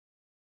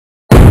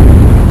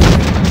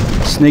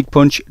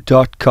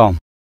snakepunch.com.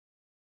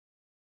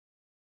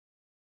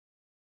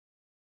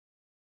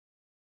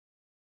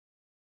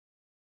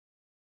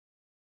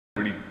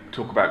 Really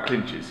talk about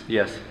clinches.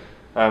 Yes.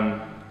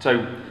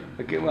 So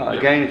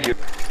Again, if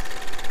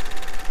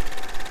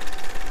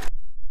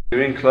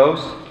you're in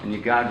close and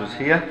your guard was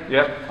here,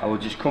 I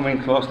would just come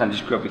in close and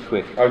just grab it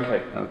quick.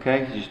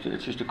 Okay.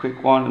 It's just a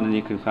quick one, and then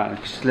you can kind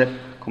of slip,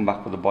 come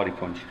back with a body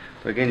punch.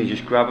 But again, you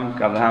just grab them,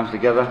 grab the hands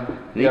together,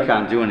 and you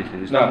can't do anything.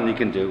 There's nothing you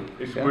can do.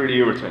 It's really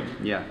irritating.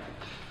 Yeah.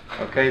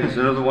 Okay. There's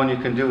another one you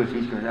can do if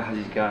he's has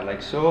his guard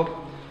like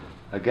so.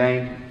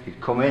 Again,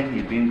 you'd come in,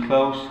 you'd be in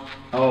close,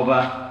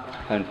 over,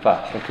 and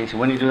fast. Okay. So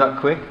when you do that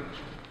quick,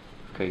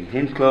 okay,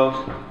 in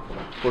close,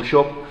 push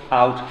up,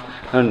 out,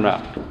 and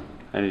round.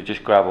 And you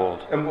just grab hold.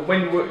 And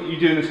when you're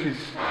doing this because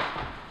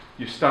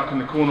you're stuck in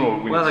the corner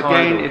or well,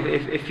 again,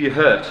 if you're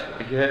hurt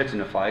in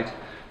a fight,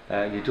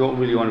 you don't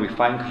really want to be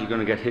fighting because you're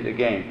going to get hit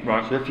again.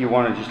 Right. So if you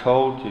want to just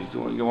hold,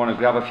 you want to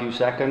grab a few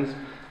seconds,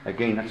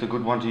 again, that's a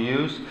good one to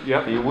use.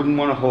 Yeah. So you wouldn't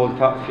want to hold,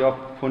 if you're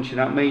punching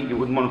at me, you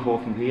wouldn't want to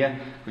hold from here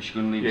because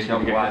you're going to leave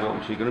yourself wide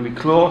open. So you're going to be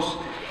close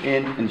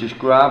in and just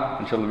grab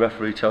until the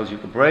referee tells you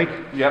to break.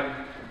 Yep.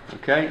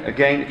 Okay.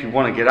 Again, if you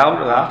want to get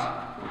out of that,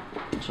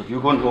 so if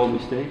you're going to hold me,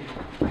 Steve,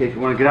 okay, if you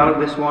want to get out of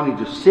this one, you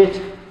just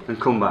sit and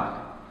come back.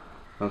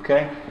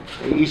 Okay?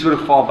 He's going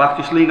to fall back,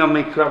 just lean on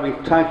me, grab me,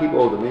 try and keep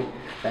hold of me.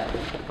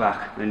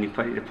 Back, then you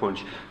put the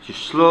punch.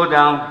 Just slow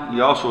down,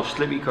 you're also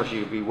slippy because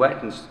you'll be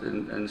wet and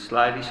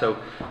slidey, so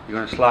you're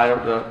going to slide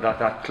up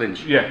that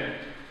clinch. Yeah.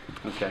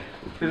 Okay.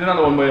 There's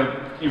another one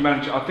where you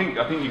managed, I think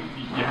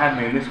you had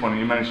me in this one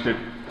and you managed to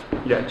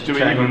do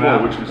it even more,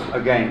 which was...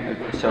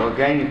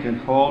 Again, you can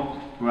hold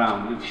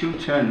round. If you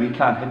turn, you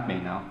can't hit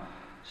me now.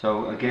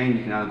 So again,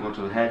 you can either go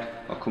to the head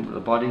or come to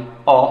the body,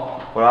 or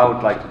what I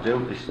would like to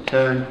do is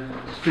turn,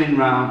 spin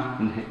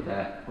round and hit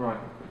there. Right.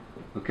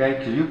 Okay,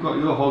 because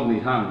you're holding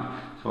his hand,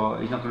 so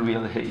he's not going to be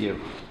able to hit you.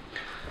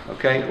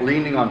 Okay,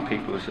 leaning on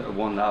people is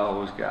one that I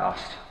always get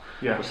asked.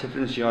 Yeah. So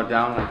if you're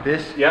down like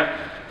this,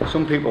 yeah.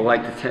 Some people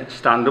like to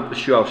stand up to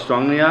show how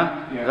strong they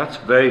are. Yeah. That's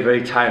very,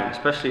 very tiring,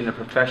 especially in a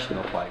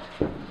professional fight.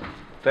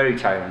 Very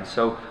tiring.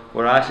 So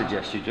what I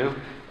suggest you do,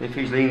 if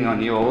he's leaning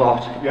on you a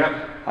lot,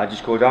 I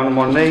just go down on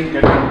one knee,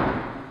 and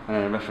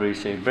then the referee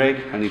say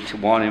break. I need to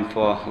warn him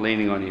for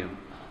leaning on you.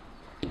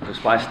 Because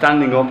by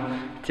standing up,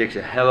 it takes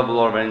a hell of a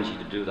lot of energy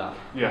to do that.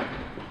 Yeah.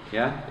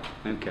 Yeah?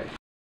 Okay.